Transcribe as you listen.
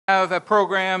have a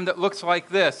program that looks like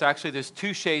this. Actually, there's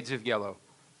two shades of yellow.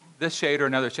 This shade or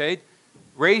another shade.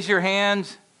 Raise your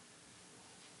hand,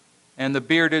 and the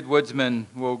bearded woodsman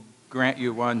will grant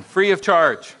you one free of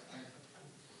charge.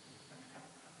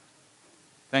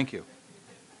 Thank you.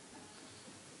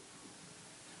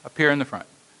 Up here in the front.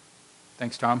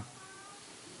 Thanks, Tom.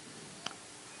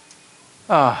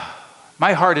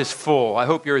 My heart is full. I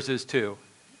hope yours is too.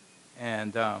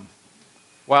 And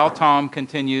while Tom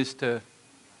continues to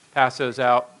pass those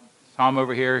out, Tom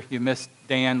over here, you missed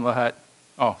Dan Lahut.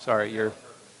 Oh, sorry, you're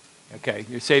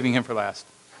saving him for last.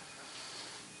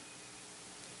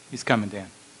 He's coming, Dan.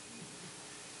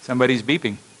 Somebody's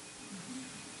beeping.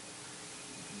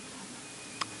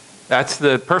 That's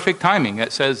the perfect timing.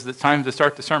 It says it's time to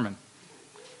start the sermon.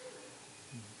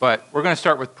 But we're going to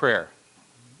start with prayer.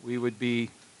 We would be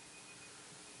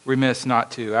remiss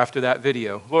not to after that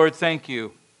video. Lord, thank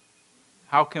you.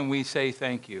 How can we say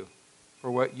thank you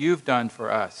for what you've done for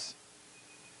us?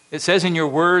 It says in your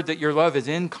word that your love is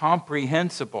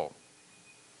incomprehensible.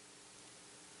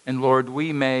 And Lord,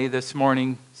 we may this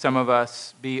morning, some of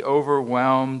us, be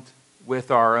overwhelmed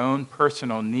with our own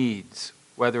personal needs,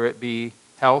 whether it be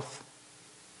health,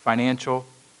 financial,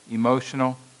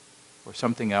 emotional, or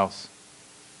something else.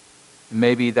 And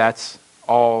maybe that's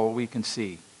all we can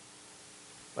see,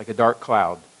 like a dark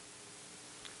cloud.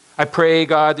 I pray,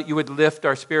 God, that you would lift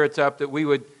our spirits up, that we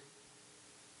would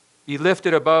be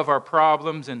lifted above our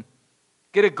problems and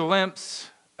get a glimpse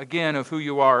again of who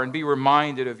you are and be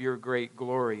reminded of your great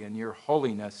glory and your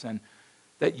holiness, and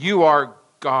that you are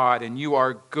God and you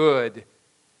are good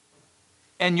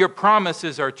and your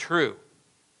promises are true,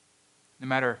 no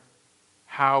matter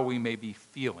how we may be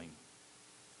feeling.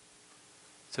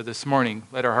 So this morning,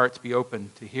 let our hearts be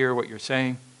open to hear what you're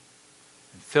saying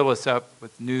and fill us up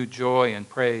with new joy and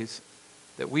praise,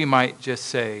 that we might just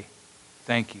say,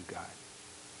 thank you, God.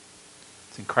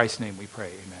 It's in Christ's name we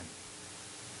pray, amen.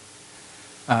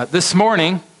 This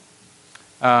morning,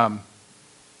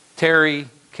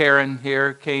 Karen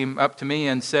here came up to me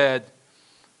and said,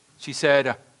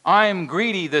 I'm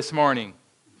greedy this morning.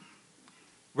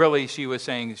 Really, she was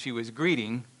saying she was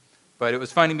greeting, but it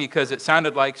was funny because it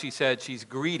sounded like she said she's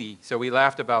greedy. So we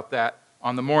laughed about that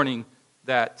on the morning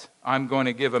that I'm going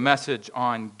to give a message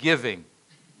on giving.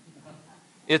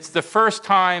 It's the first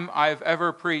time I've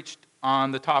ever preached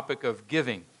on the topic of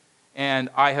giving, and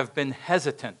I have been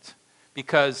hesitant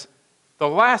because the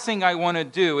last thing I want to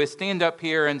do is stand up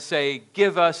here and say,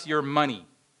 give us your money,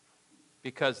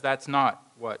 because that's not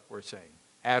what we're saying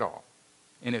at all.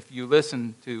 And if you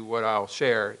listen to what I'll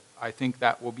share, I think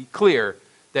that will be clear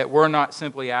that we're not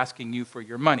simply asking you for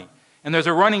your money. And there's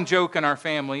a running joke in our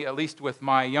family, at least with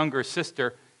my younger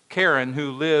sister, Karen,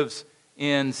 who lives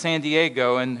in San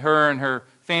Diego, and her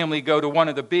family go to one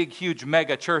of the big, huge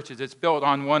mega churches. It's built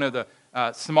on one of the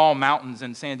small mountains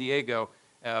in San Diego,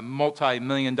 a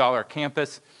multi-million-dollar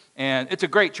campus. And it's a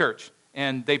great church.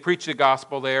 And they preach the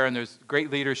gospel there, and there's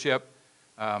great leadership.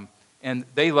 And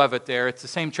they love it there. It's the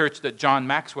same church that John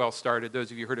Maxwell started.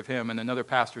 Those of you heard of him, and another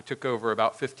pastor took over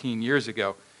about 15 years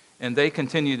ago. And they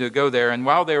continue to go there. And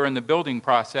while they were in the building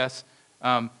process,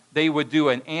 they would do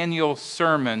an annual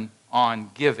sermon on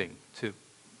giving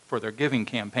for their giving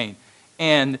campaign.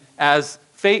 And as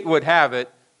fate would have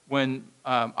it, when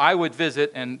I would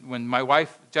visit, and when my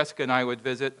wife Jessica and I would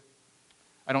visit,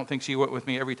 I don't think she went with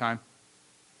me every time,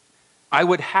 I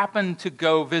would happen to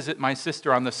go visit my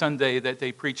sister on the Sunday that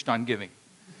they preached on giving.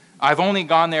 I've only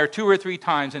gone there 2 or 3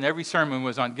 times, and every sermon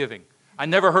was on giving. I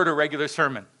never heard a regular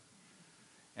sermon.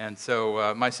 And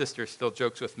so my sister still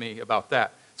jokes with me about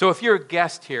that. So if you're a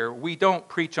guest here, we don't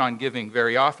preach on giving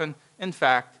very often. In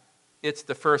fact, it's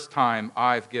the first time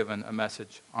I've given a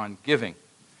message on giving.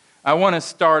 I want to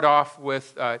start off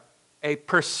with a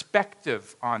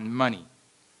perspective on money.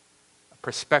 A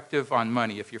perspective on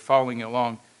money. If you're following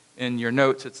along in your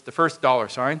notes, it's the first dollar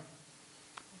sign.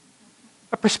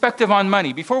 A perspective on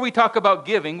money. Before we talk about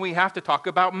giving, we have to talk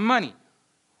about money.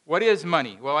 What is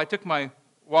money? Well, I took my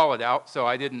wallet out, so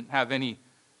I didn't have any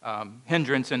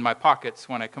hindrance in my pockets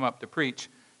when I come up to preach.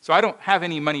 So I don't have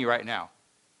any money right now.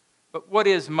 But what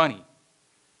is money?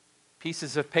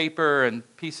 Pieces of paper and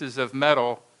pieces of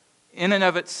metal, in and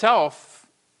of itself,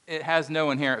 it has no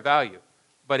inherent value.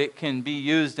 But it can be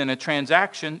used in a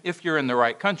transaction if you're in the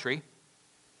right country.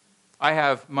 I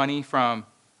have money from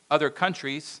other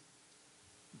countries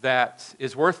that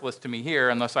is worthless to me here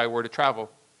unless I were to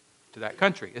travel to that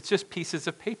country. It's just pieces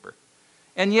of paper.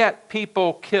 And yet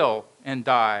people kill and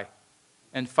die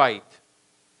and fight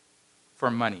for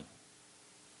money.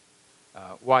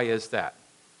 Why is that?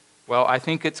 Well, I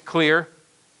think it's clear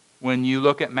when you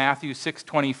look at Matthew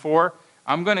 6:24.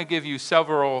 I'm going to give you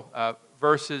several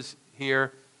verses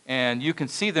here, and you can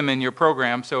see them in your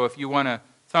program. So if you want to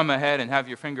thumb ahead and have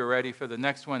your finger ready for the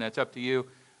next one, that's up to you.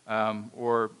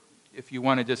 Or if you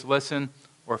want to just listen,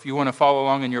 or if you want to follow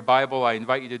along in your Bible, I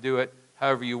invite you to do it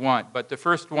however you want. But the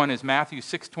first one is Matthew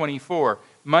 6:24.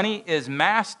 Money is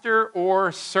master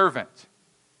or servant.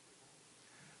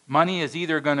 Money is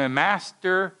either going to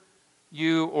master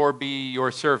you or be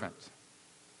your servant.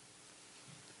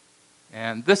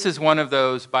 And this is one of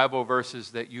those Bible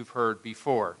verses that you've heard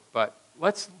before, but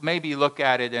let's maybe look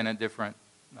at it in a different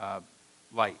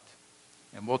light.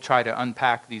 And we'll try to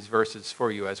unpack these verses for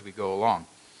you as we go along.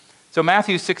 So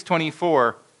Matthew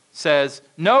 6:24 says,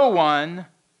 "No one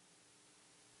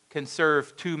can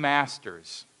serve two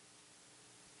masters.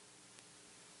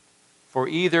 For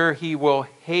either he will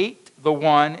hate the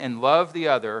one and love the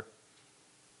other,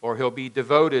 or he'll be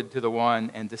devoted to the one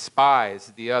and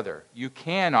despise the other. You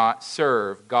cannot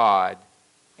serve God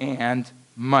and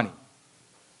money."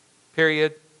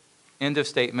 Period. End of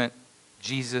statement.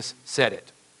 Jesus said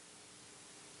it.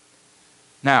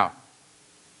 Now,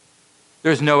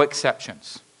 there's no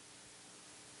exceptions.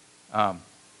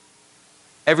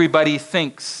 Everybody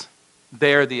thinks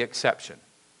they're the exception,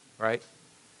 right?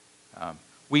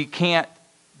 We can't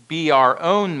be our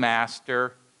own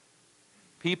master.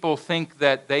 People think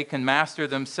that they can master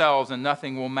themselves and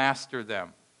nothing will master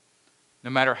them. No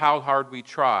matter how hard we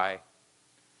try,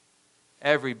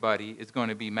 everybody is going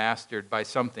to be mastered by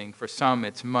something. For some,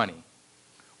 it's money.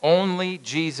 Only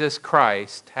Jesus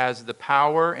Christ has the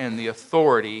power and the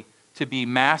authority to be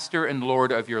master and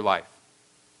Lord of your life.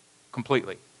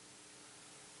 Completely.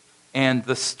 And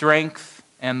the strength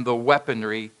and the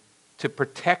weaponry to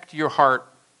protect your heart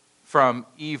from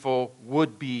evil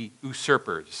would-be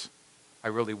usurpers. I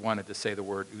really wanted to say the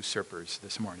word usurpers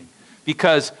this morning.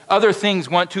 Because other things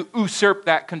want to usurp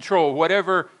that control.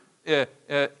 Whatever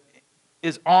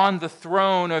is on the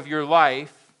throne of your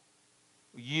life,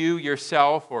 you,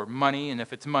 yourself, or money, and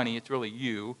if it's money, it's really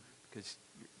you, because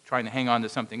you're trying to hang on to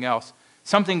something else.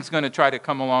 Something's going to try to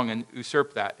come along and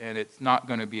usurp that, and it's not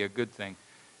going to be a good thing.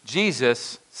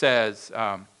 Jesus says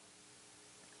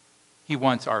he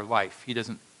wants our life. He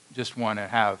doesn't just want to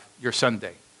have your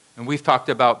Sunday. And we've talked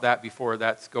about that before.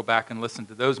 Go back and listen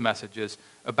to those messages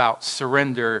about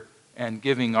surrender and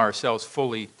giving ourselves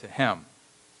fully to him.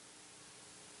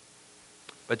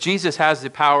 But Jesus has the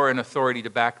power and authority to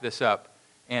back this up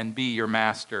and be your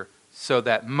master so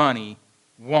that money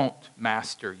won't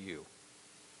master you.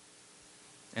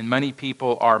 And many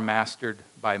people are mastered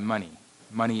by money.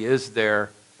 Money is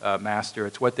their master.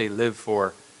 It's what they live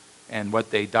for and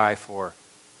what they die for.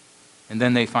 And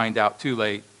then they find out too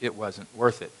late it wasn't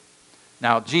worth it.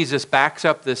 Now, Jesus backs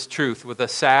up this truth with a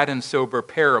sad and sober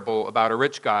parable about a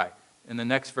rich guy. In the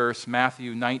next verse,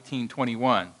 Matthew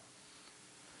 19:21.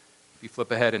 If you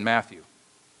flip ahead in Matthew.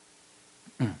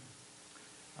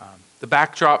 The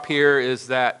backdrop here is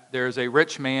that there's a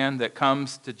rich man that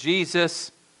comes to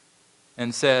Jesus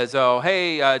and says, "Oh,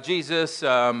 hey, Jesus,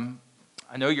 I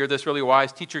know you're this really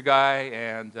wise teacher guy,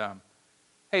 and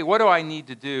hey, what do I need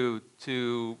to do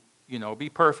to, be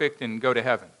perfect and go to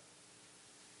heaven?"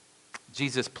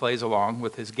 Jesus plays along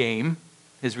with his game,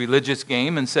 his religious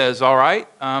game, and says, "All right,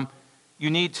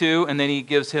 you need to," and then he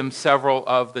gives him several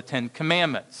of the 10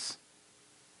 Commandments.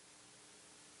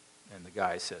 And the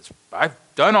guy says, "I've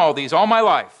done all these all my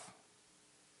life.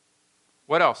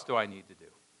 What else do I need to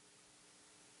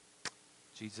do?"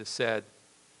 Jesus said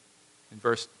in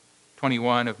verse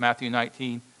 21 of Matthew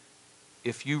 19,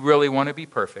 "If you really want to be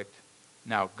perfect,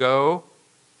 now go,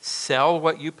 sell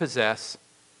what you possess,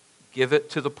 give it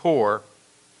to the poor,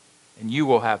 and you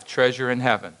will have treasure in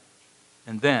heaven.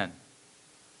 And then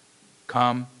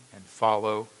come and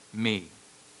follow me."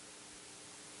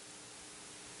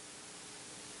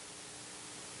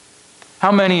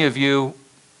 How many of you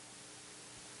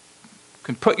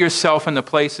can put yourself in the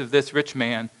place of this rich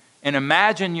man and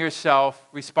imagine yourself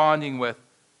responding with,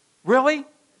 "Really?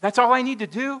 That's all I need to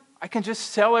do? I can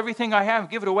just sell everything I have and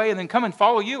give it away and then come and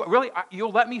follow you? Really?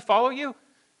 You'll let me follow you?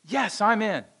 Yes, I'm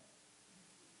in."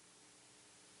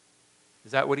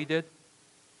 Is that what he did?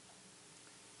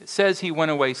 It says he went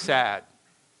away sad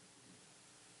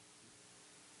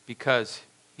because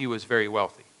he was very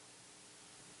wealthy.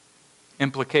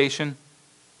 Implication,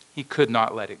 he could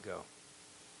not let it go.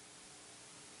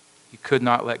 He could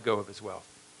not let go of his wealth.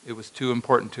 It was too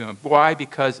important to him. Why?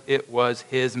 Because it was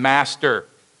his master.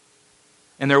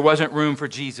 And there wasn't room for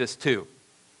Jesus too.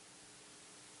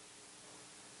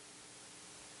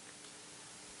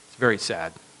 It's very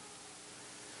sad.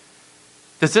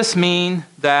 Does this mean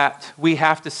that we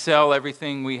have to sell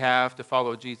everything we have to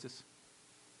follow Jesus?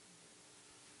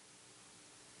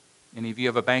 Any of you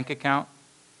have a bank account?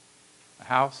 A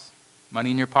house?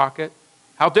 Money in your pocket?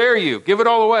 How dare you? Give it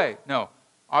all away. No,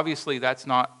 obviously that's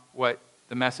not what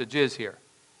the message is here.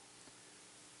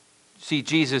 See,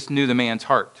 Jesus knew the man's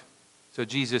heart. So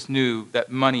Jesus knew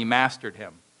that money mastered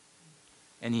him.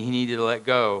 And he needed to let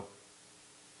go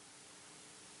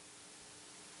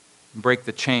and break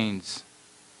the chains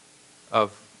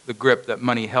of the grip that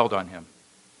money held on him.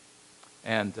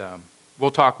 And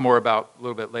we'll talk more about a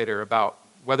little bit later about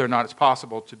whether or not it's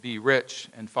possible to be rich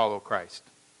and follow Christ.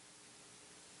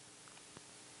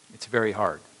 It's very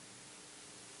hard.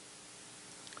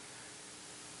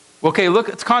 Okay,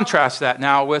 let's contrast that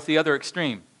now with the other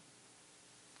extreme.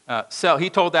 He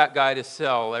told that guy to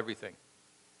sell everything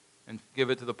and give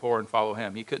it to the poor and follow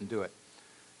him. He couldn't do it.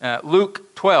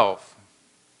 Luke 12.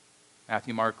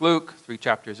 Matthew, Mark, Luke, 3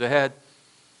 chapters ahead.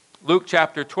 Luke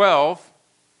chapter 12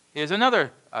 is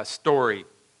another story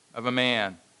of a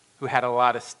man who had a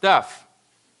lot of stuff.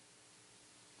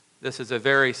 This is a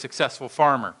very successful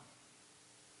farmer.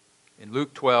 In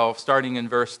Luke 12, starting in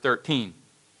verse 13.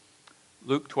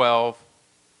 Luke 12,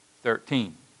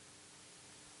 13.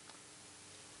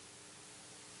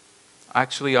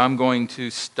 Actually, I'm going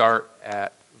to start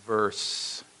at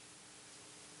verse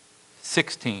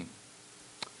 16.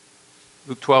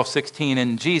 Luke 12, 16.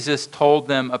 And Jesus told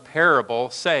them a parable,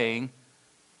 saying,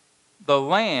 the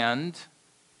land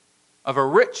of a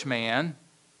rich man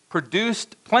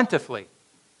produced plentifully.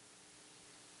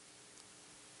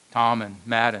 Tom and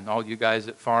Matt and all you guys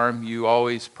at farm, you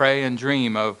always pray and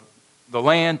dream of the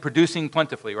land producing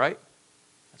plentifully, right?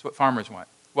 That's what farmers want.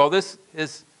 Well, this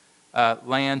is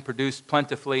land produced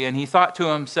plentifully, and he thought to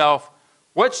himself,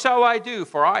 what shall I do,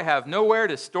 for I have nowhere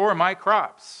to store my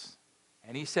crops?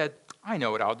 And he said, I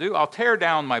know what I'll do. I'll tear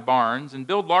down my barns and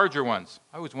build larger ones.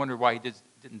 I always wondered why he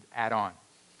didn't add on.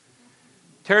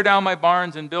 Tear down my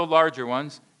barns and build larger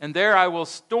ones, and there I will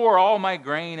store all my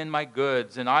grain and my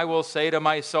goods. And I will say to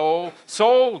my soul,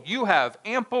 soul, you have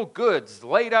ample goods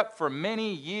laid up for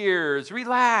many years.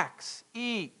 Relax,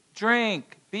 eat,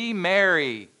 drink, be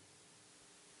merry.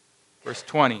 Verse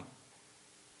 20.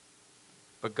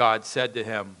 But God said to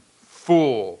him,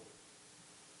 fool,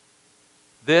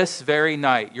 this very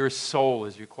night your soul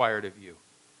is required of you.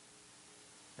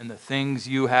 And the things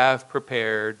you have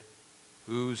prepared,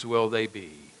 whose will they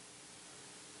be?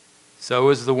 So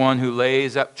is the one who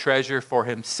lays up treasure for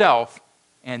himself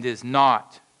and is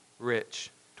not rich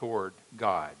toward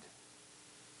God.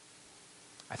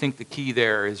 I think the key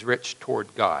there is rich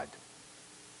toward God.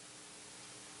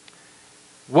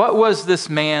 What was this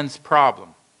man's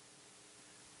problem?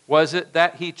 Was it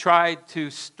that he tried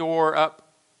to store up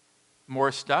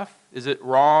more stuff? Is it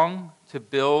wrong to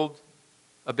build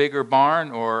a bigger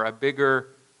barn or a bigger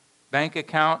bank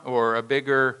account or a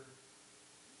bigger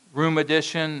room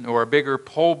addition or a bigger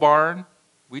pole barn?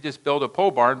 We just built a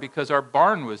pole barn because our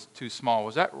barn was too small.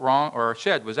 Was that wrong? Or our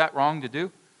shed, was that wrong to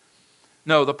do?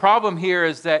 No, the problem here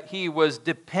is that he was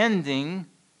putting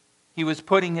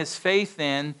his faith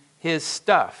in his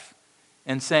stuff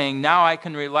and saying, now I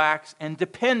can relax and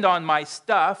depend on my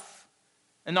stuff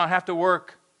and not have to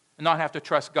work and not have to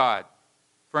trust God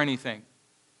for anything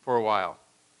for a while.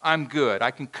 I'm good.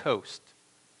 I can coast.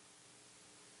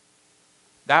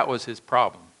 That was his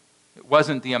problem. It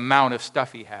wasn't the amount of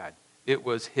stuff he had. It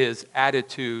was his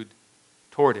attitude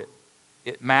toward it.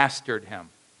 It mastered him.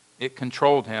 It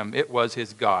controlled him. It was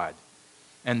his God.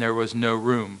 And there was no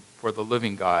room for the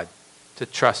living God to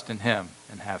trust in him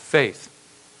and have faith.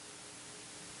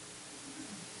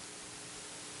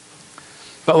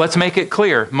 But let's make it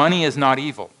clear, money is not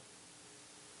evil.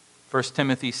 1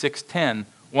 Timothy 6:10,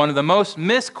 one of the most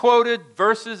misquoted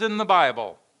verses in the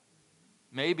Bible.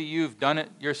 Maybe you've done it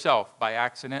yourself by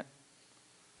accident.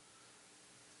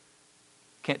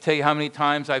 Can't tell you how many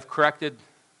times I've corrected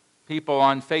people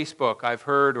on Facebook. I've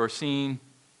heard or seen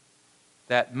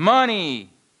that money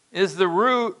is the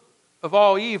root of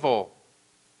all evil.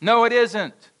 No, it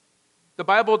isn't. The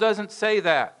Bible doesn't say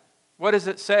that. What does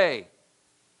it say?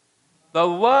 The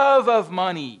love of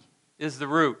money is the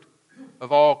root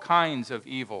of all kinds of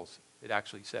evils, it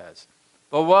actually says.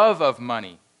 The love of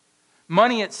money.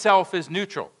 Money itself is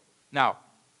neutral. Now,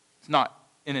 it's not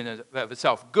in and of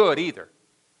itself good either.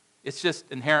 It's just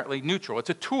inherently neutral. It's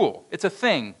a tool. It's a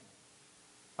thing,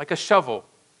 like a shovel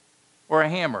or a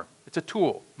hammer. It's a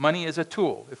tool. Money is a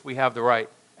tool if we have the right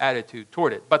attitude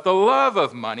toward it. But the love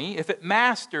of money, if it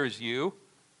masters you,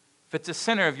 if it's the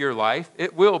center of your life,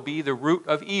 it will be the root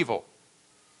of evil.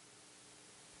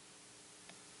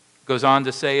 Goes on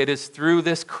to say, it is through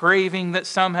this craving that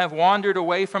some have wandered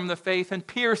away from the faith and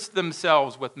pierced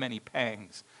themselves with many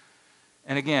pangs.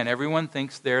 And again, everyone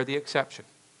thinks they're the exception.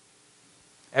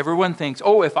 Everyone thinks,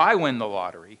 oh, if I win the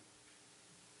lottery.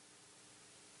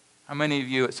 How many of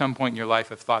you at some point in your life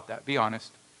have thought that? Be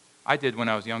honest. I did when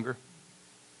I was younger.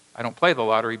 I don't play the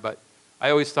lottery, but I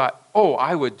always thought, oh,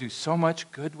 I would do so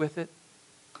much good with it.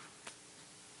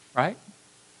 Right?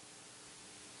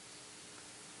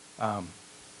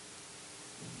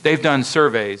 They've done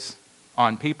surveys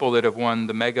on people that have won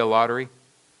the mega lottery.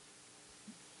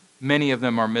 Many of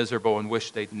them are miserable and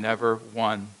wish they'd never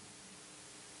won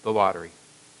the lottery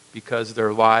because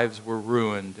their lives were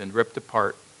ruined and ripped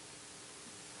apart.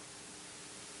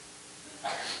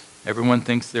 Everyone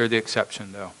thinks they're the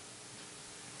exception, though.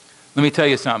 Let me tell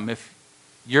you something. If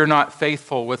you're not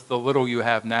faithful with the little you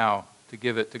have now to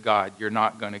give it to God, you're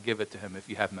not going to give it to Him if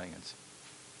you have millions.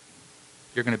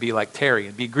 You're going to be like Terry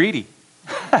and be greedy.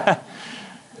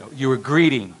 You were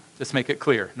greeting. Just make it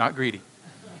clear, not greedy.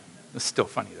 It's still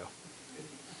funny, though.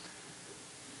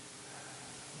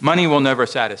 Money will never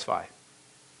satisfy.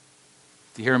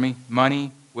 Do you hear me?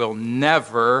 Money will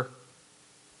never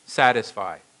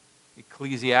satisfy.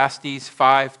 Ecclesiastes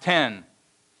 5:10.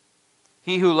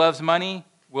 He who loves money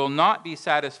will not be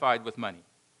satisfied with money,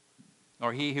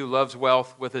 nor he who loves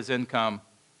wealth with his income.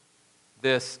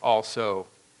 This also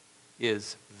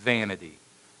is vanity.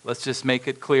 Let's just make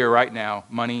it clear right now.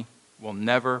 Money will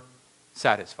never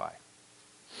satisfy.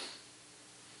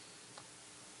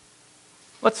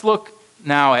 Let's look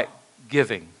now at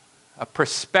giving, a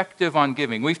perspective on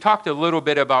giving. We've talked a little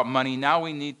bit about money. Now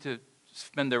we need to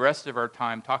spend the rest of our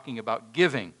time talking about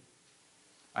giving.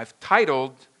 I've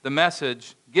titled the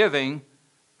message, Giving,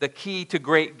 the Key to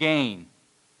Great Gain.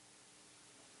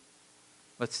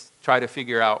 Let's try to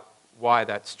figure out why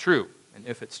that's true and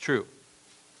if it's true.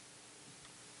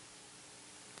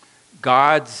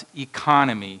 God's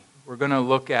economy. We're going to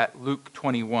look at Luke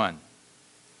 21.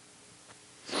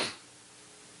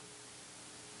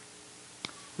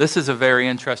 This is a very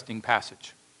interesting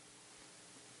passage.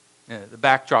 The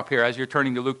backdrop here, as you're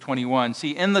turning to Luke 21,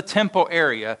 see, in the temple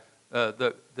area,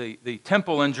 the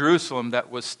temple in Jerusalem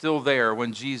that was still there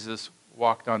when Jesus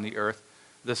walked on the earth,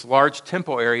 this large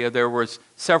temple area, there was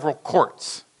several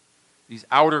courts, these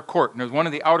outer court. And there's one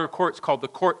of the outer courts called the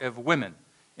Court of Women.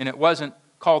 And it wasn't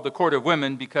called the Court of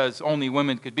Women because only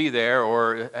women could be there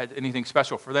or had anything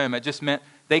special for them. It just meant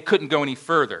they couldn't go any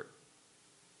further.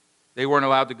 They weren't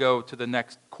allowed to go to the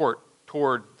next court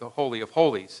toward the Holy of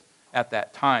Holies at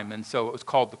that time. And so it was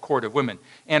called the Court of Women.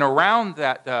 And around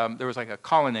that, there was like a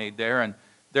colonnade there, and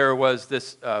there was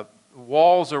this,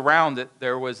 walls around it,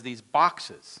 there was these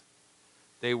boxes.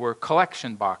 They were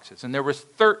collection boxes, and there was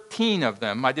 13 of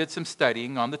them. I did some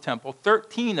studying on the temple,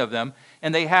 13 of them,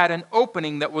 and they had an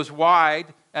opening that was wide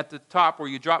at the top where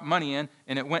you drop money in,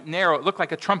 and it went narrow. It looked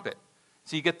like a trumpet.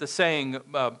 So you get the saying,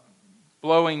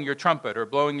 blowing your trumpet, or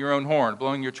blowing your own horn,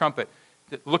 blowing your trumpet.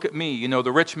 Look at me,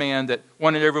 the rich man that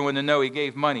wanted everyone to know he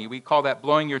gave money. We call that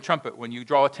blowing your trumpet when you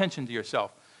draw attention to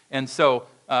yourself. And so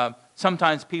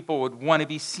sometimes people would want to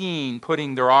be seen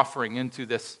putting their offering into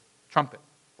this trumpet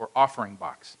or offering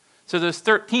box. So there's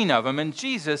 13 of them, and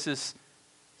Jesus is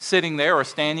sitting there or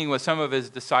standing with some of his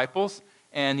disciples,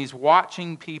 and he's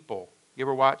watching people. You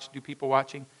ever do people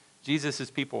watching? Jesus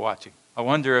is people watching. I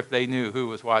wonder if they knew who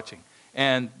was watching.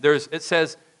 And it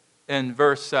says in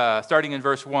starting in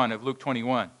verse 1 of Luke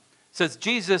 21, it says,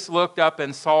 Jesus looked up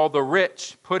and saw the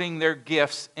rich putting their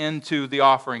gifts into the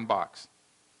offering box.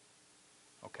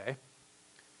 Okay.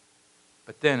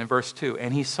 But then in verse 2,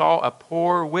 and he saw a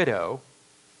poor widow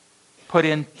put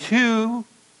in two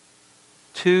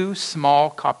small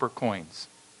copper coins.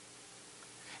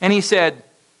 And he said,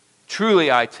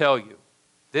 truly I tell you,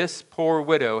 this poor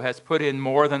widow has put in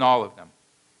more than all of them.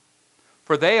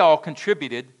 For they all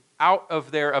contributed out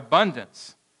of their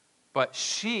abundance, but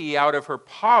she, out of her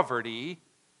poverty,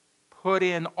 put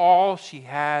in all she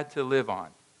had to live on.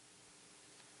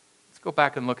 Let's go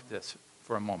back and look at this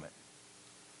for a moment.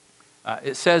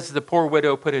 It says the poor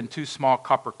widow put in 2 small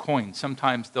copper coins.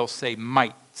 Sometimes they'll say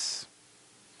mites.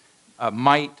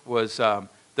 Mite was,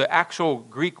 the actual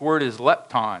Greek word is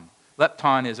lepton.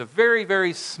 Lepton is a very,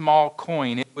 very small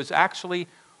coin. It was actually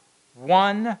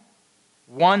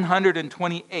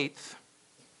 1/128th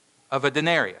of a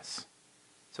denarius.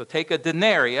 So take a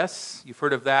denarius. You've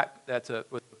heard of that. That's a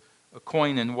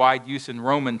coin in wide use in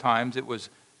Roman times. It was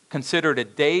considered a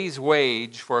day's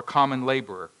wage for a common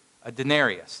laborer, a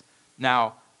denarius.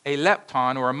 Now, a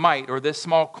lepton or a mite, or this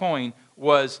small coin,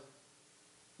 was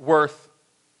worth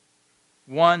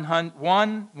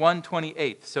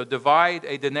 1/128th. So divide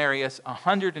a denarius,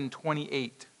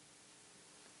 128.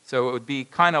 So it would be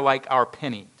kind of like our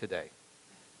penny today.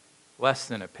 Less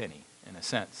than a penny, in a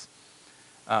sense.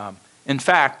 In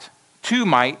fact, 2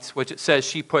 mites, which it says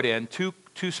she put in, two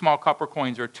 2 small copper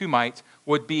coins or 2 mites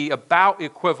would be about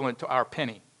equivalent to our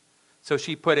penny. So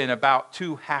she put in about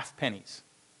 2 half pennies.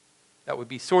 That would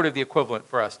be sort of the equivalent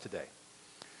for us today.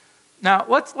 Now,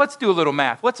 let's do a little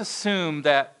math. Let's assume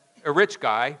that a rich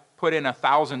guy put in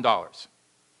 $1,000.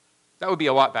 That would be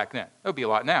a lot back then. That would be a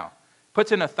lot now.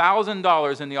 Puts in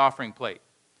 $1,000 in the offering plate,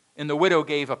 and the widow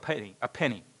gave a penny.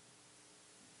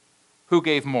 Who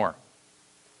gave more?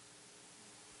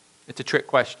 It's a trick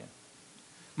question.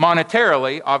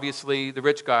 Monetarily, obviously, the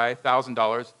rich guy,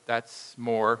 $1,000, that's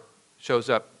more, shows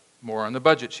up more on the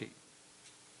budget sheet.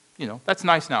 You know, that's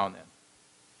nice now and then.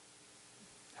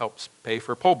 Helps pay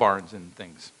for pole barns and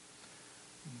things.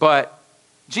 But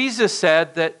Jesus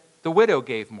said that the widow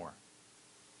gave more.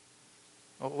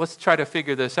 Well, let's try to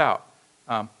figure this out.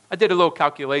 I did a little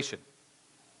calculation.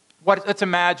 Let's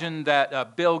imagine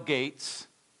that Bill Gates,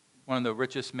 one of the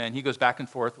richest men, he goes back and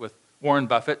forth with Warren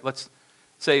Buffett. Let's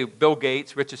say Bill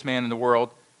Gates, richest man in the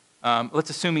world. Let's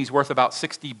assume he's worth about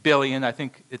 $60 billion. I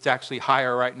think it's actually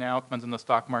higher right now. It depends on the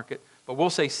stock market. But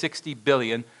we'll say $60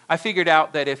 billion. I figured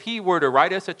out that if he were to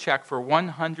write us a check for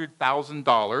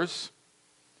 $100,000,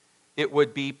 it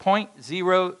would be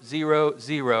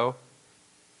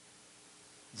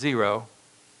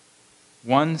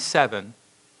 0.00017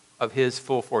 of his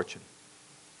full fortune.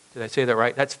 Did I say that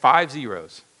right? That's 5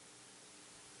 zeros.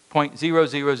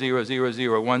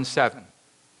 0.0000017.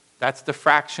 That's the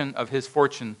fraction of his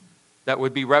fortune that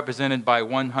would be represented by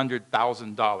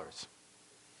 $100,000.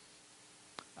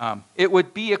 It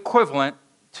would be equivalent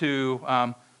to,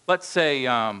 let's say,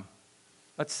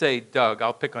 Doug,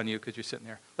 I'll pick on you because you're sitting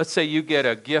there. Let's say you get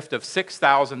a gift of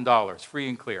 $6,000, free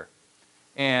and clear.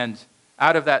 And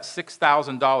out of that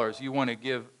 $6,000, you want to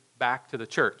give back to the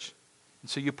church. And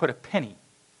so you put a penny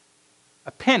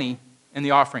in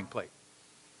the offering plate.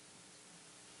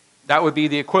 That would be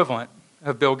the equivalent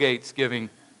of Bill Gates giving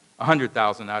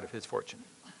 $100,000 out of his fortune.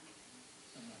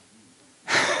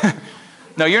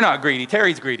 No, you're not greedy.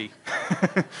 Terry's greedy.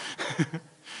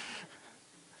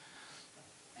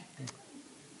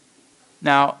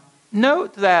 Now,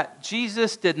 note that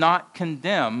Jesus did not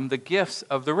condemn the gifts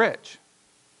of the rich.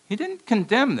 He didn't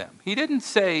condemn them. He didn't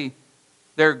say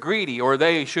they're greedy or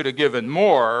they should have given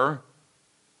more.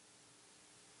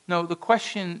 No, the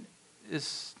question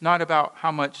is not about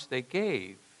how much they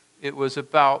gave. It was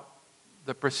about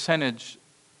the percentage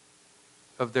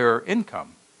of their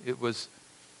income. It was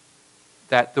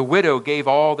that the widow gave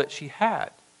all that she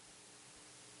had.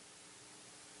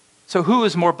 So who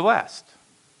is more blessed?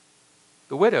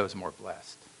 The widow is more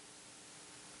blessed.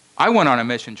 I went on a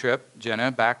mission trip,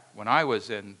 Jenna, back when I was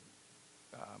in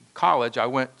college. I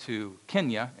went to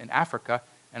Kenya in Africa,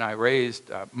 and I raised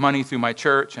money through my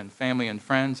church and family and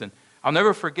friends. And I'll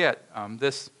never forget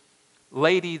this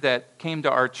lady that came to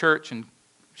our church, and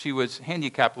she was a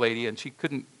handicapped lady, and she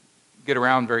couldn't get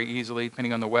around very easily,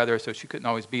 depending on the weather, so she couldn't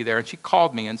always be there. And she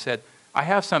called me and said, I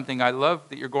have something. I love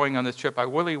that you're going on this trip. I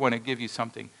really want to give you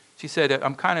something. She said,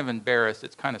 I'm kind of embarrassed.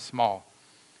 It's kind of small.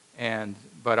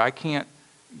 But I can't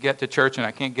get to church, and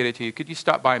I can't get it to you. Could you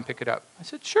stop by and pick it up? I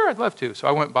said, sure, I'd love to. So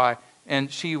I went by,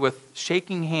 and she, with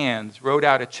shaking hands, wrote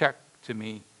out a check to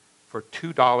me for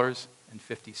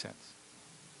 $2.50.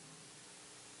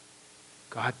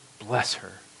 God bless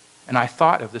her. And I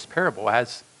thought of this parable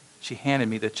as she handed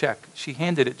me the check. She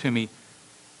handed it to me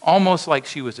almost like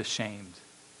she was ashamed.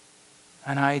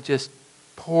 And I just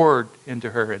poured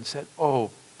into her and said, oh,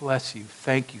 bless you.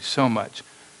 Thank you so much.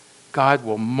 God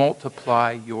will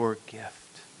multiply your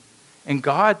gift. And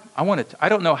God, I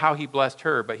don't know how he blessed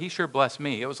her, but he sure blessed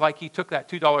me. It was like he took that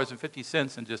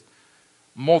 $2.50 and just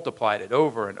multiplied it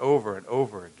over and over and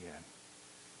over again.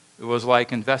 It was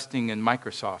like investing in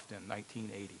Microsoft in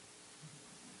 1980.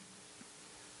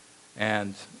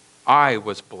 And I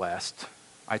was blessed.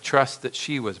 I trust that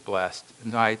she was blessed.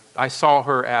 And I saw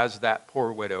her as that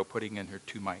poor widow putting in her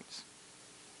 2 mites,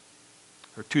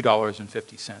 her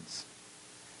 $2.50.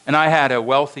 And I had a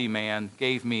wealthy man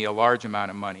gave me a large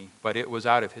amount of money, but it was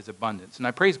out of his abundance. And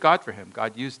I praise God for him.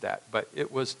 God used that, but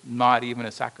it was not even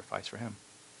a sacrifice for him.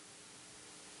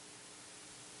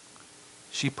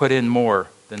 She put in more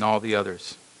than all the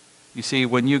others. You see,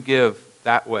 when you give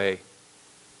that way,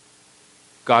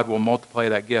 God will multiply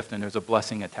that gift, and there's a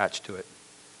blessing attached to it.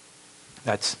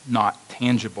 That's not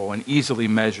tangible and easily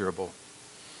measurable.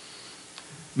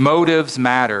 Motives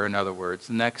matter, in other words.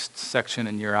 The next section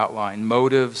in your outline,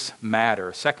 motives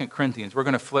matter. 2 Corinthians. We're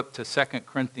going to flip to 2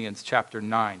 Corinthians chapter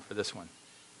 9 for this one.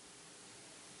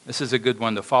 This is a good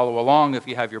one to follow along if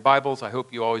you have your Bibles. I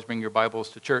hope you always bring your Bibles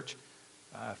to church.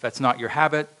 If that's not your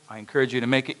habit, I encourage you to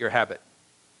make it your habit.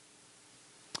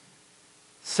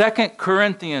 2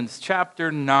 Corinthians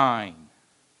chapter 9.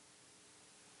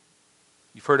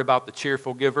 You've heard about the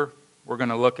cheerful giver. We're going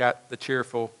to look at the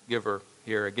cheerful giver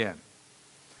here again.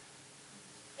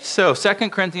 So, 2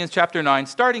 Corinthians chapter 9,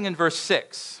 starting in verse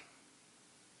 6.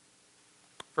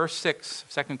 Verse 6,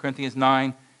 2 Corinthians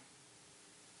 9.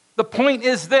 The point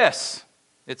is this,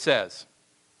 it says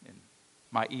in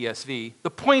my ESV. The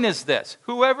point is this: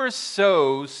 whoever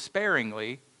sows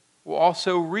sparingly will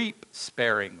also reap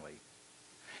sparingly.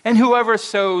 And whoever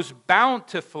sows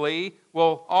bountifully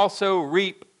will also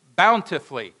reap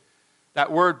bountifully.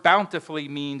 That word bountifully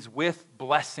means with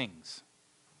blessings.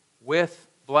 With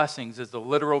blessings is the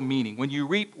literal meaning. When you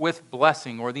reap with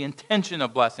blessing, or the intention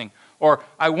of blessing, or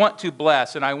I want to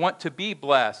bless and I want to be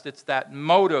blessed, it's that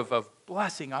motive of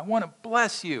blessing. I want to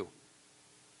bless you.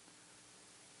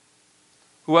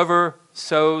 Whoever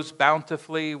sows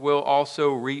bountifully will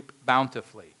also reap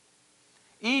bountifully.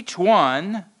 Each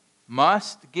one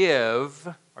must give,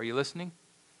 are you listening?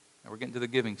 Now we're getting to the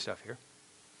giving stuff here.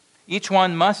 Each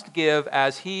one must give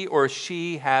as he or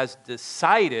she has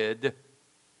decided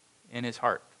in his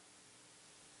heart.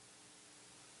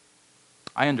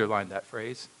 I underlined that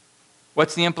phrase.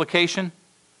 What's the implication?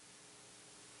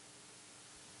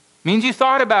 Means you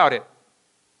thought about it,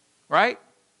 right?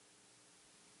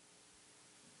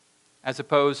 As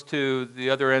opposed to the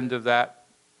other end of that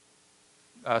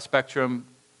spectrum,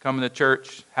 coming to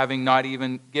church, having not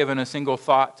even given a single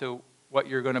thought to what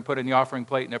you're going to put in the offering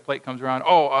plate, and their plate comes around,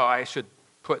 I should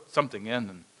put something in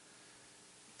and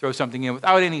throw something in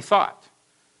without any thought.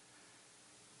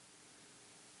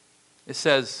 It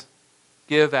says,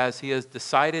 give as he has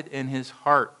decided in his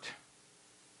heart.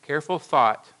 Careful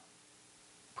thought,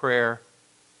 prayer.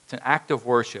 It's an act of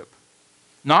worship.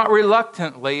 Not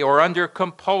reluctantly or under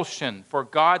compulsion, for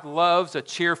God loves a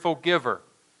cheerful giver.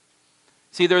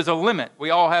 See, there's a limit. We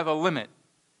all have a limit.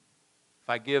 If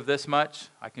I give this much,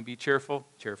 I can be cheerful,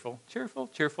 cheerful, cheerful,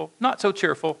 cheerful, not so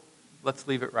cheerful. Let's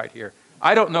leave it right here.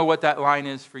 I don't know what that line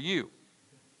is for you.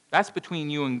 That's between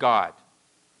you and God.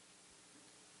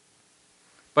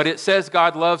 But it says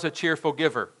God loves a cheerful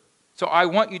giver. So I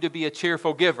want you to be a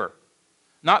cheerful giver.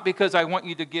 Not because I want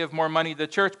you to give more money to the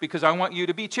church, because I want you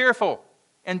to be cheerful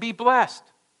and be blessed.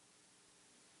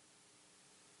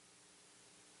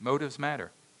 Motives matter.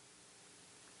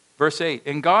 Verse 8,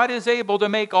 and God is able to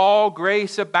make all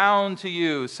grace abound to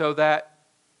you, so that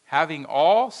having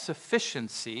all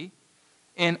sufficiency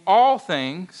in all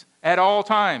things at all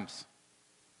times.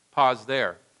 Pause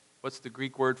there. What's the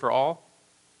Greek word for all?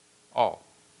 All.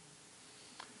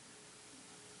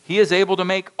 He is able to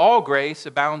make all grace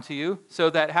abound to you,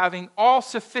 so that having all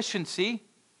sufficiency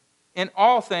in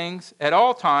all things at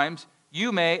all times,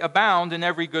 you may abound in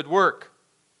every good work.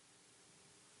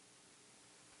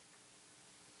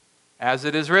 As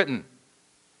it is written,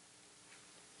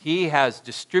 he has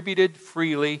distributed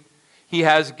freely, he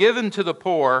has given to the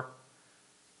poor,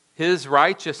 his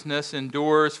righteousness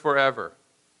endures forever.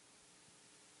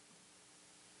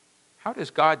 How does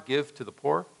God give to the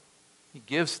poor? He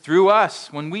gives through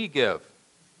us when we give.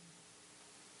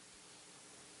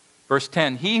 Verse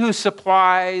 10, he who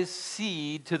supplies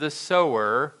seed to the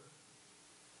sower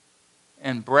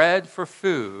and bread for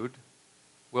food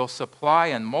will supply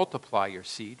and multiply your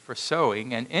seed for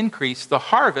sowing and increase the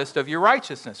harvest of your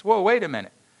righteousness. Whoa, wait a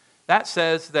minute. That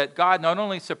says that God not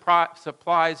only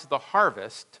supplies the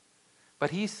harvest, but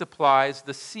he supplies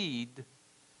the seed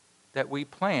that we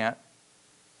plant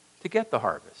to get the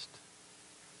harvest.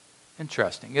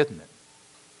 Interesting, isn't it?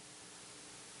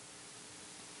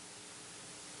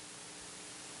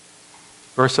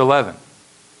 Verse 11.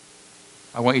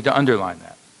 I want you to underline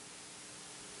that.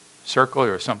 Circle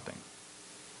or something.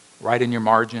 Write in your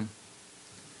margin.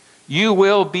 You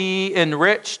will be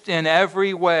enriched in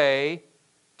every way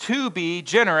to be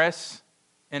generous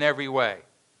in every way.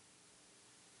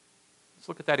 Let's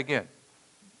look at that again.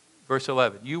 Verse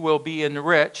 11, you will be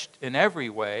enriched in every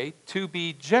way to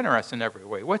be generous in every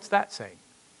way. What's that saying?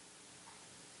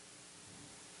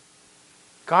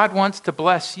 God wants to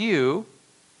bless you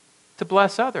to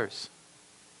bless others.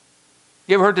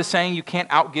 You ever heard the saying, you can't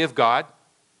outgive God?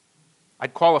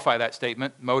 I'd qualify that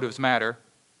statement. Motives matter.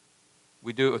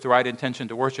 We do it with the right intention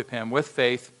to worship him. With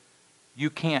faith, you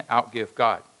can't outgive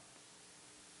God.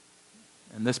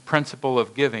 And this principle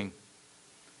of giving,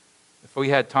 if we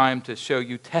had time to show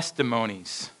you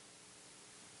testimonies.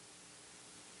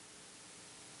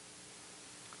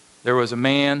 There was a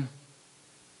man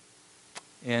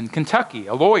in Kentucky,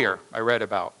 a lawyer I read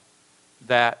about,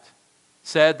 that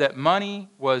said that money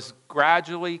was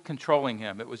gradually controlling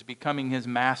him. It was becoming his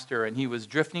master, and he was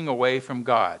drifting away from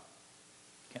God.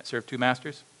 Can't serve two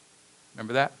masters.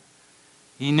 Remember that?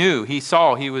 He knew, he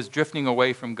saw he was drifting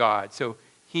away from God. So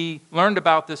he learned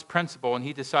about this principle and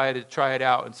he decided to try it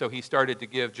out, and so he started to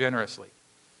give generously.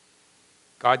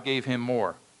 God gave him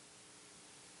more.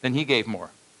 Then he gave more.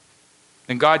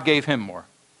 Then God gave him more.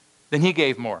 Then he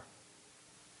gave more.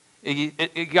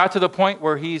 It got to the point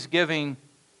where he's giving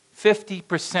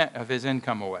 50% of his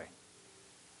income away.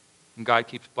 And God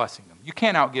keeps blessing him. You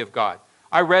can't outgive God.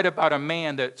 I read about a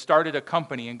man that started a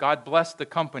company, and God blessed the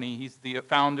company. He's the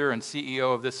founder and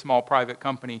CEO of this small private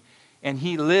company, and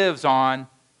he lives on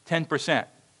 10%.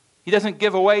 He doesn't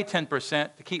give away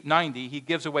 10% to keep 90. He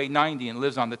gives away 90 and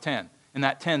lives on the 10. And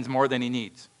that 10 is more than he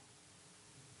needs.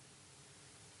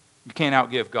 You can't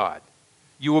outgive God.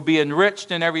 You will be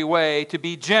enriched in every way, to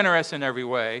be generous in every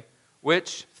way,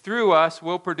 which through us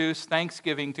will produce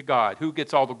thanksgiving to God. Who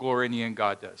gets all the glory in the end?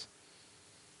 God does.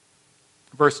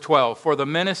 Verse 12, for the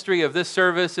ministry of this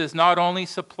service is not only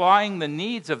supplying the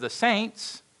needs of the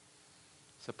saints,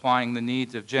 supplying the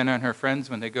needs of Jenna and her friends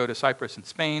when they go to Cyprus and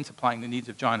Spain, supplying the needs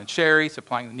of John and Sherry,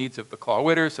 supplying the needs of the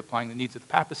Claw-Witters, supplying the needs of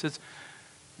the Pappases,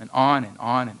 and on and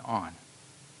on and on.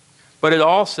 But it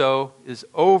also is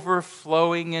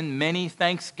overflowing in many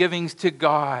thanksgivings to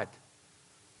God.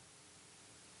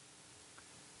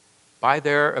 By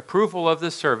their approval of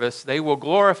this service, they will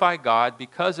glorify God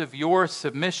because of your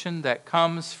submission that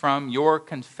comes from your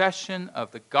confession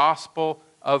of the gospel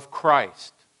of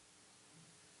Christ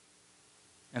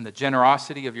and the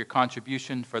generosity of your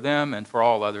contribution for them and for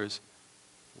all others,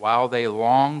 while they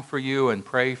long for you and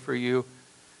pray for you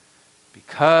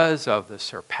because of the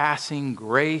surpassing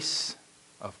grace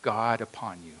of God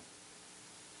upon you.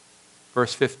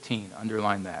 Verse 15,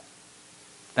 underline that.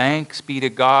 Thanks be to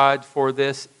God for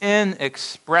this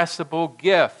inexpressible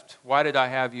gift. Why did I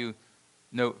have you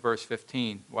note verse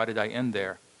 15? Why did I end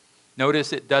there?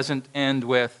 Notice it doesn't end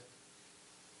with,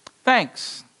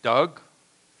 thanks, Doug,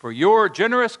 for your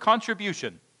generous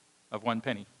contribution of 1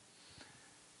 penny.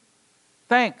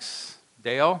 Thanks,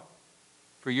 Dale,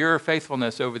 for your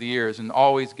faithfulness over the years and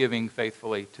always giving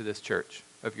faithfully to this church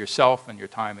of yourself and your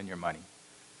time and your money.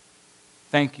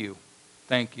 Thank you,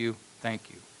 thank you, thank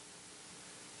you.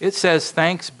 It says,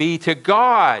 thanks be to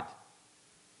God.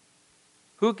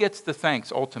 Who gets the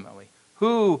thanks ultimately?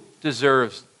 Who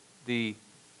deserves the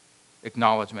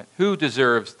acknowledgement? Who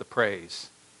deserves the praise?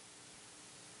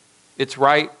 It's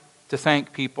right to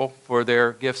thank people for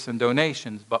their gifts and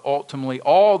donations, but ultimately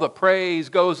all the praise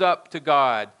goes up to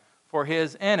God for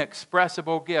His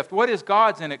inexpressible gift. What is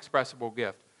God's inexpressible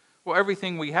gift? Well,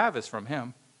 everything we have is from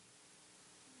Him.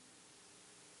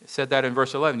 It said that in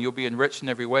verse 11. You'll be enriched in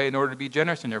every way in order to be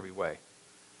generous in every way.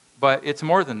 But it's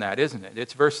more than that, isn't it?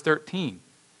 It's verse 13.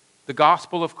 The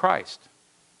gospel of Christ.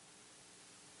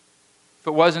 If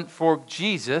it wasn't for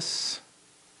Jesus,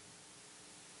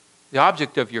 the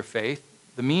object of your faith,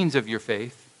 the means of your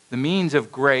faith, the means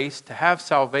of grace, to have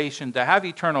salvation, to have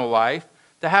eternal life,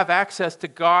 to have access to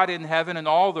God in heaven and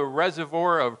all the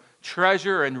reservoir of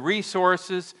treasure and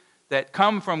resources that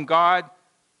come from God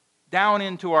down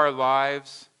into our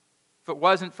lives. If it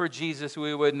wasn't for Jesus,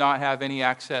 we would not have any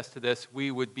access to this. We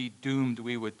would be doomed.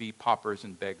 We would be paupers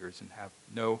and beggars and have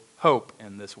no hope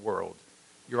in this world.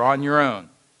 You're on your own.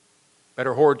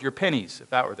 Better hoard your pennies if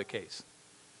that were the case.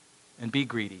 And be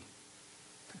greedy.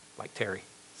 Like Terry.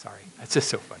 Sorry, that's just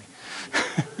so funny.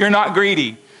 You're not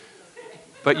greedy,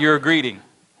 but you're greeting.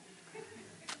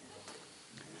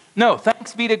 No,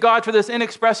 thanks be to God for this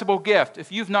inexpressible gift. If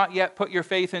you've not yet put your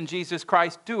faith in Jesus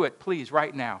Christ, do it, please,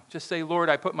 right now. Just say, Lord,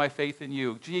 I put my faith in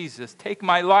you. Jesus, take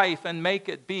my life and make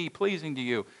it be pleasing to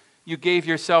you. You gave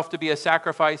yourself to be a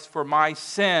sacrifice for my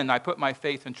sin. I put my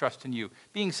faith and trust in you.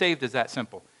 Being saved is that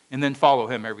simple. And then follow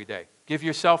Him every day. Give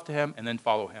yourself to Him and then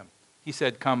follow Him. He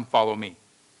said, come, follow me.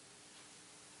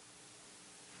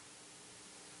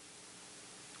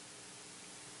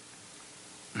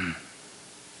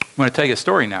 I'm going to tell you a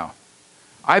story now.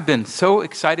 I've been so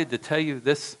excited to tell you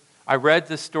this. I read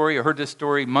this story, I heard this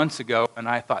story months ago, and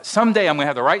I thought, someday I'm going to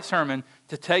have the right sermon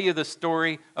to tell you the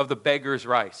story of the beggar's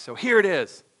rice. So here it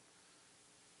is.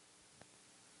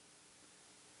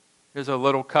 Here's a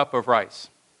little cup of rice.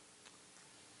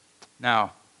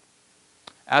 Now,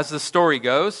 as the story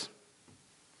goes,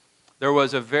 there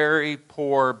was a very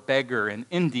poor beggar in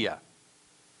India.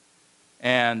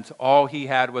 And all he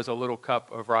had was a little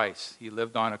cup of rice. He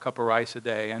lived on a cup of rice a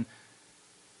day. And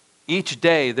each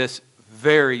day, this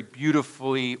very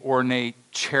beautifully ornate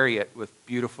chariot with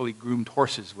beautifully groomed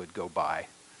horses would go by,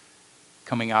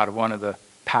 coming out of one of the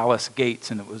palace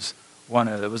gates. And it was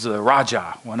the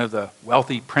Raja, one of the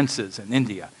wealthy princes in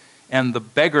India. And the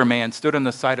beggar man stood on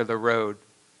the side of the road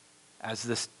as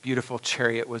this beautiful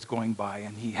chariot was going by.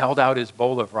 And he held out his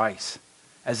bowl of rice,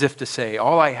 as if to say,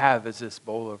 all I have is this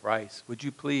bowl of rice. Would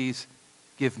you please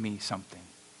give me something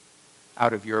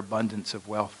out of your abundance of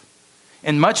wealth.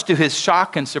 And much to his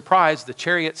shock and surprise, the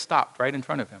chariot stopped right in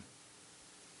front of him.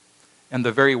 And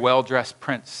the very well-dressed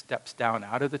prince steps down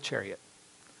out of the chariot,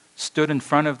 stood in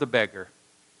front of the beggar,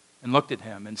 and looked at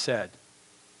him and said,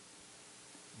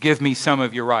 "Give me some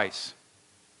of your rice."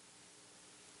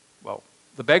 Well,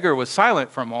 the beggar was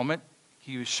silent for a moment.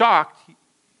 He was shocked.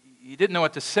 He didn't know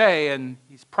what to say, and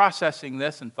he's processing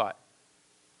this and thought,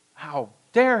 how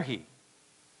dare he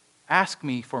ask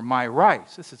me for my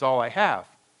rice? This is all I have.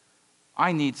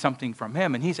 I need something from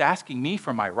him, and he's asking me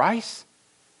for my rice?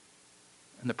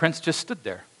 And the prince just stood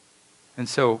there. And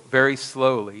so very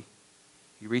slowly,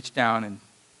 he reached down and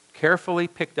carefully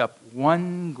picked up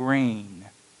one grain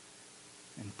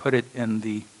and put it in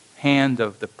the hand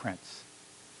of the prince.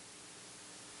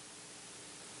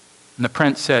 And the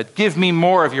prince said, "Give me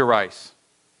more of your rice."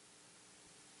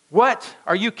 "What?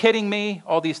 Are you kidding me?"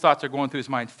 All these thoughts are going through his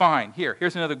mind. "Fine,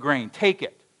 here's another grain. Take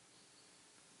it."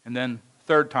 And then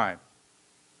third time,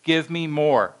 "Give me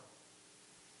more."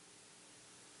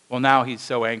 Well, now he's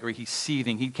so angry, he's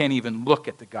seething. He can't even look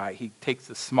at the guy. He takes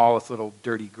the smallest little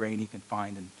dirty grain he can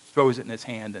find and throws it in his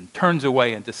hand and turns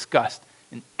away in disgust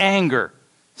and anger,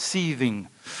 seething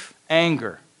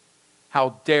anger.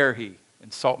 How dare he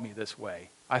insult me this way?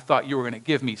 I thought you were going to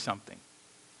give me something,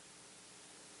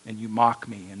 and you mock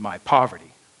me in my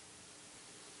poverty.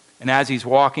 And as he's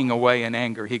walking away in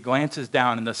anger, he glances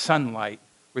down, and the sunlight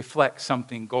reflects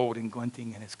something golden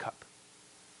glinting in his cup.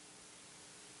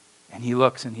 And he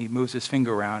looks and he moves his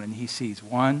finger around and he sees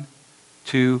 1,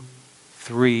 2,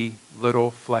 3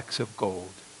 little flecks of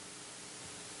gold.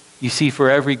 You see,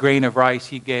 for every grain of rice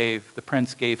he gave, the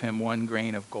prince gave him 1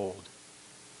 grain of gold.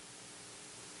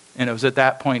 And it was at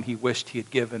that point he wished he had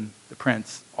given the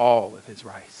prince all of his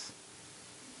rice.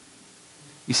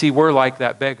 You see, we're like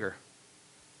that beggar.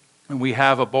 And we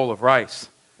have a bowl of rice.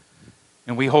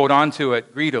 And we hold on to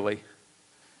it greedily.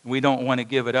 And we don't want to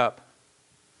give it up.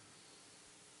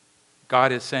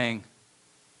 God is saying,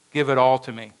 "Give it all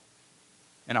to me,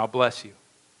 and I'll bless you."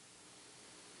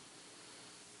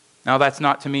 Now, that's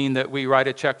not to mean that we write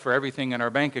a check for everything in our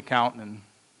bank account and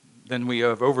then we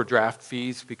have overdraft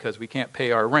fees because we can't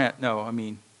pay our rent. No, I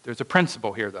mean, there's a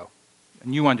principle here, though,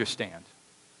 and you understand.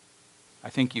 I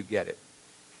think you get it.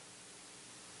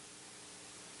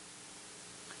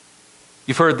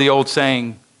 You've heard the old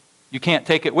saying, "You can't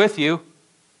take it with you,"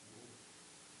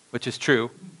 which is true.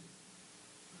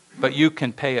 But you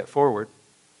can pay it forward.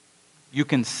 You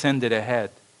can send it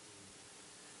ahead.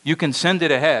 You can send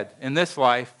it ahead in this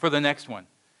life for the next one.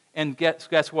 And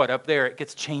guess what? Up there, it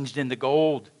gets changed into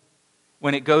gold.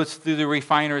 When it goes through the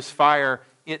refiner's fire,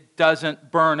 it doesn't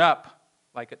burn up,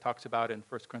 like it talks about in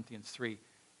 1 Corinthians 3.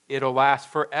 It'll last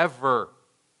forever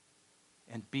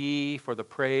and be for the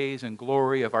praise and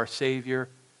glory of our Savior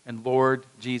and Lord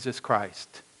Jesus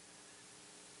Christ.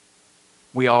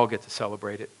 We all get to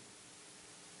celebrate it.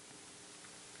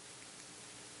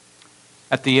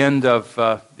 At the end of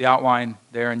the outline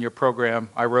there in your program,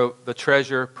 I wrote the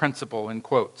treasure principle in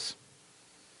quotes.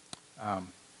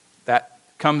 That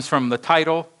comes from the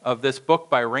title of this book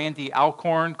by Randy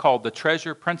Alcorn called The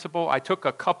Treasure Principle. I took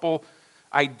a couple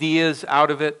ideas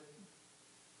out of it,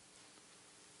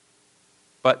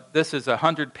 but this is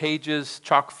 100 pages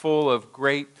chock full of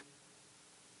great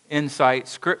insight,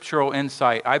 scriptural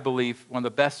insight. I believe one of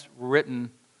the best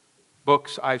written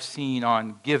books I've seen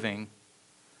on giving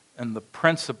and the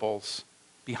principles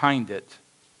behind it.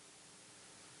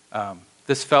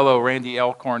 This fellow, Randy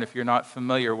Alcorn, if you're not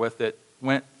familiar with it,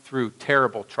 went through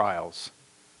terrible trials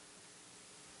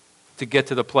to get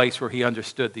to the place where he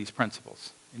understood these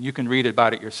principles. And you can read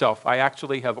about it yourself. I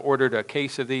actually have ordered a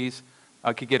case of these.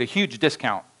 I could get a huge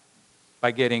discount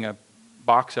by getting a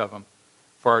box of them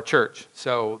for our church.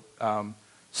 So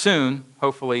soon,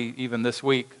 hopefully even this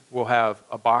week, we'll have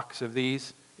a box of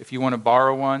these. If you want to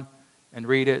borrow one and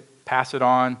read it, pass it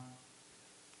on.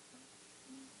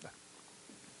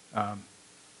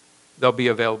 They'll be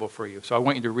available for you. So I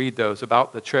want you to read those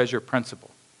about the treasure principle.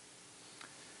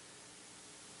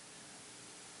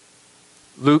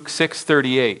 Luke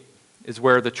 6:38 is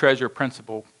where the treasure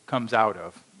principle comes out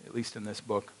of, at least in this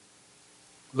book.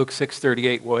 Luke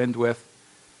 6:38 we'll end with.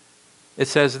 It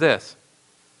says this: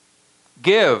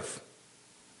 give.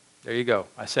 There you go.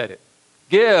 I said it.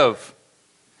 Give.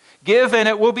 Give and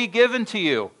it will be given to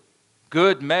you.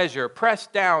 Good measure,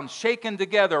 pressed down, shaken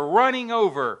together, running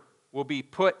over, will be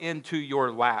put into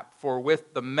your lap. For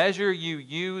with the measure you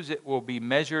use, it will be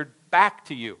measured back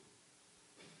to you.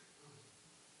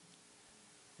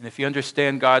 And if you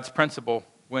understand God's principle,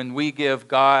 when we give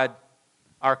God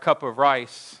our cup of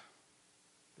rice,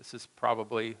 this is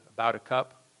probably about a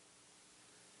cup.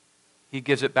 He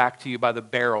gives it back to you by the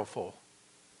barrelful.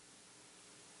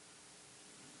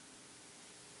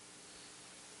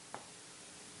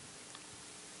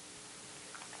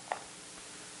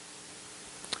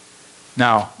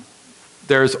 Now,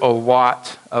 there's a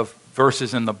lot of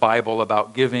verses in the Bible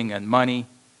about giving and money.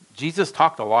 Jesus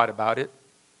talked a lot about it,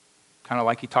 kind of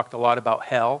like he talked a lot about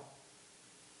hell.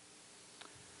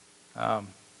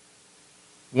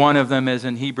 One of them is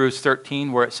in Hebrews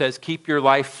 13, where it says, keep your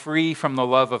life free from the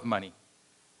love of money.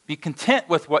 Be content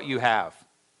with what you have.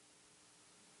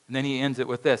 And then he ends it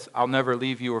with this, I'll never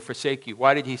leave you or forsake you.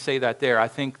 Why did he say that there? I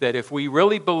think that if we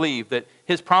really believe that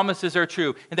his promises are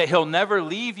true and that he'll never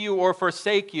leave you or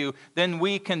forsake you, then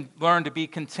we can learn to be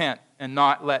content and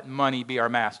not let money be our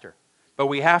master. But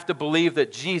we have to believe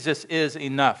that Jesus is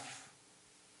enough.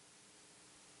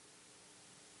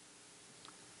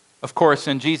 Of course,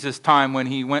 in Jesus' time, when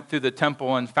he went through the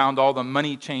temple and found all the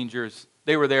money changers,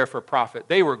 they were there for profit.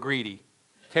 They were greedy.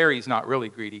 Terry's not really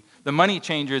greedy. The money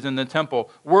changers in the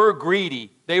temple were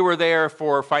greedy. They were there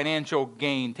for financial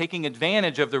gain, taking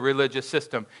advantage of the religious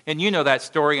system. And you know that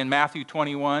story in Matthew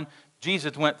 21.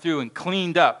 Jesus went through and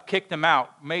cleaned up, kicked them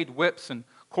out, made whips and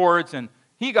cords, and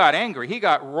he got angry. He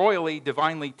got royally,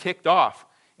 divinely ticked off,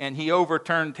 and he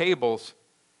overturned tables.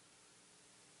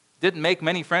 Didn't make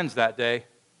many friends that day.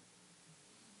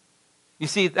 You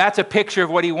see, that's a picture of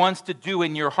what he wants to do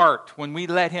in your heart. When we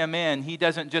let him in, he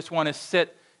doesn't just want to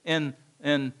sit in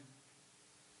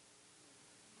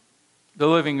the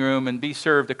living room and be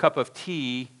served a cup of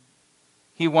tea.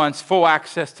 He wants full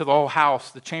access to the whole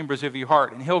house, the chambers of your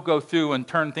heart. And he'll go through and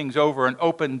turn things over and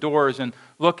open doors and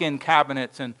look in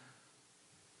cabinets and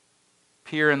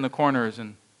peer in the corners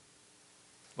and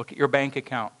look at your bank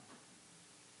account.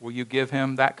 Will you give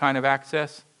him that kind of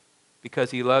access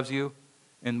because he loves you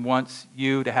and wants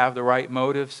you to have the right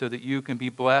motive so that you can be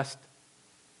blessed,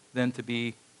 then to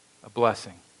be a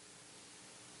blessing?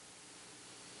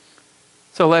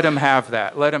 So let him have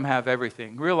that. Let him have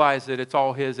everything. Realize that it's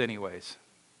all his anyways.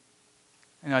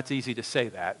 And it's easy to say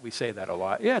that. We say that a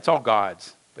lot. Yeah, it's all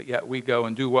God's. But yet we go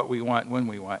and do what we want when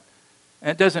we want.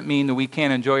 And it doesn't mean that we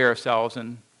can't enjoy ourselves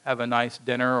and have a nice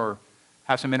dinner or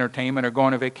have some entertainment or go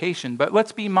on a vacation. But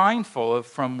let's be mindful of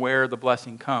from where the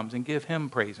blessing comes and give him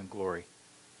praise and glory.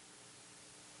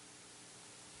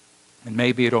 And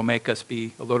maybe it'll make us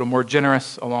be a little more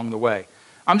generous along the way.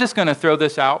 I'm just going to throw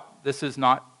this out. This is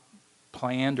not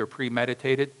planned or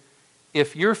premeditated.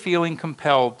 If you're feeling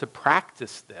compelled to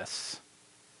practice this,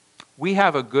 we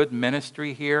have a good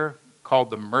ministry here called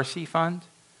the Mercy Fund,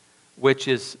 which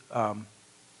is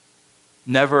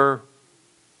never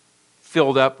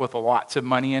filled up with lots of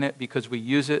money in it because we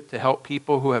use it to help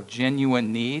people who have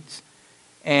genuine needs.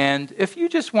 And if you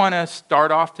just want to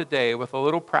start off today with a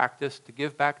little practice to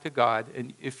give back to God,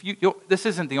 and if this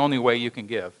isn't the only way you can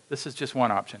give. This is just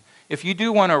one option. If you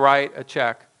do want to write a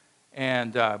check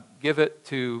and give it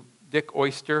to Dick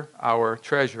Oyster, our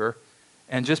treasurer,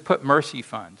 and just put Mercy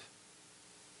Fund.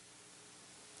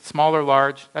 Small or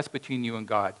large, that's between you and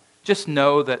God. Just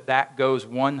know that that goes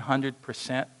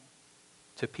 100%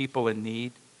 to people in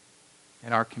need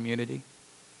in our community.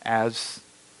 As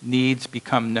needs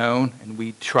become known, and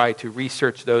we try to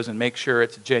research those and make sure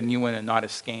it's genuine and not a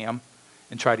scam,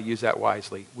 and try to use that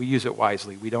wisely. We use it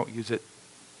wisely. We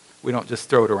don't just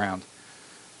throw it around.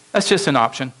 That's just an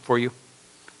option for you.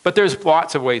 But there's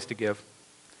lots of ways to give.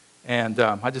 And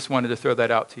I just wanted to throw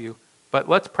that out to you. But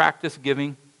let's practice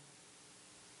giving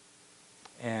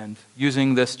and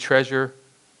using this treasure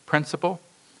principle.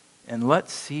 And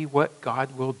let's see what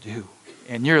God will do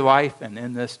in your life and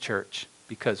in this church,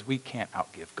 because we can't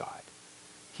outgive God.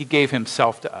 He gave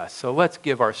himself to us. So let's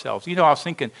give ourselves. You know, I was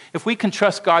thinking, if we can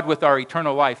trust God with our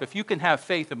eternal life, if you can have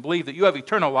faith and believe that you have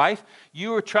eternal life,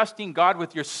 you are trusting God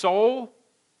with your soul.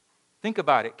 Think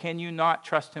about it. Can you not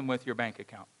trust him with your bank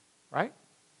account? Right?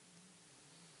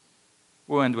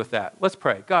 We'll end with that. Let's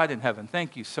pray. God in heaven,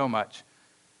 thank you so much.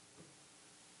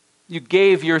 You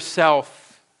gave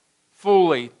yourself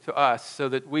fully to us so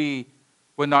that we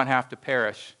would not have to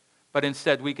perish, but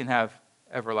instead we can have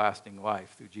everlasting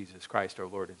life through Jesus Christ, our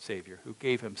Lord and Savior, who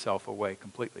gave himself away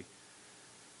completely.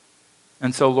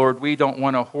 And so, Lord, we don't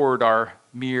want to hoard our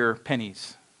mere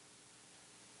pennies.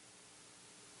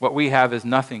 What we have is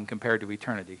nothing compared to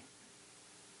eternity.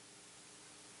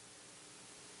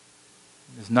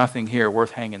 There's nothing here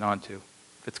worth hanging on to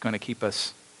if it's going to keep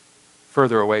us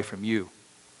further away from you.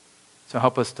 So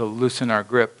help us to loosen our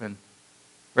grip and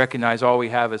recognize all we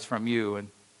have is from you, and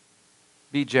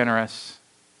be generous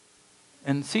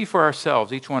and see for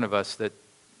ourselves, each one of us, that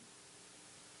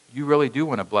you really do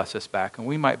want to bless us back. And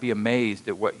we might be amazed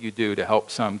at what you do to help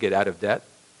some get out of debt,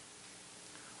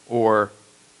 or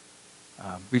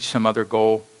reach some other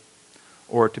goal,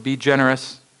 or to be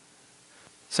generous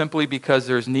simply because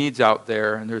there's needs out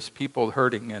there and there's people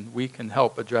hurting, and we can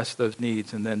help address those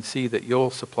needs and then see that you'll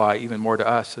supply even more to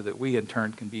us so that we in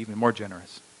turn can be even more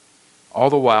generous. All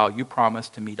the while, you promise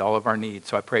to meet all of our needs.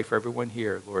 So I pray for everyone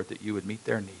here, Lord, that you would meet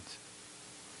their needs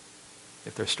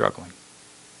if they're struggling.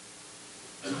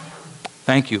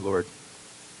 Thank you, Lord,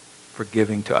 for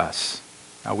giving to us.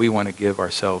 Now we want to give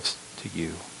ourselves to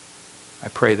you. I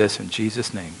pray this in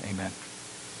Jesus' name. Amen.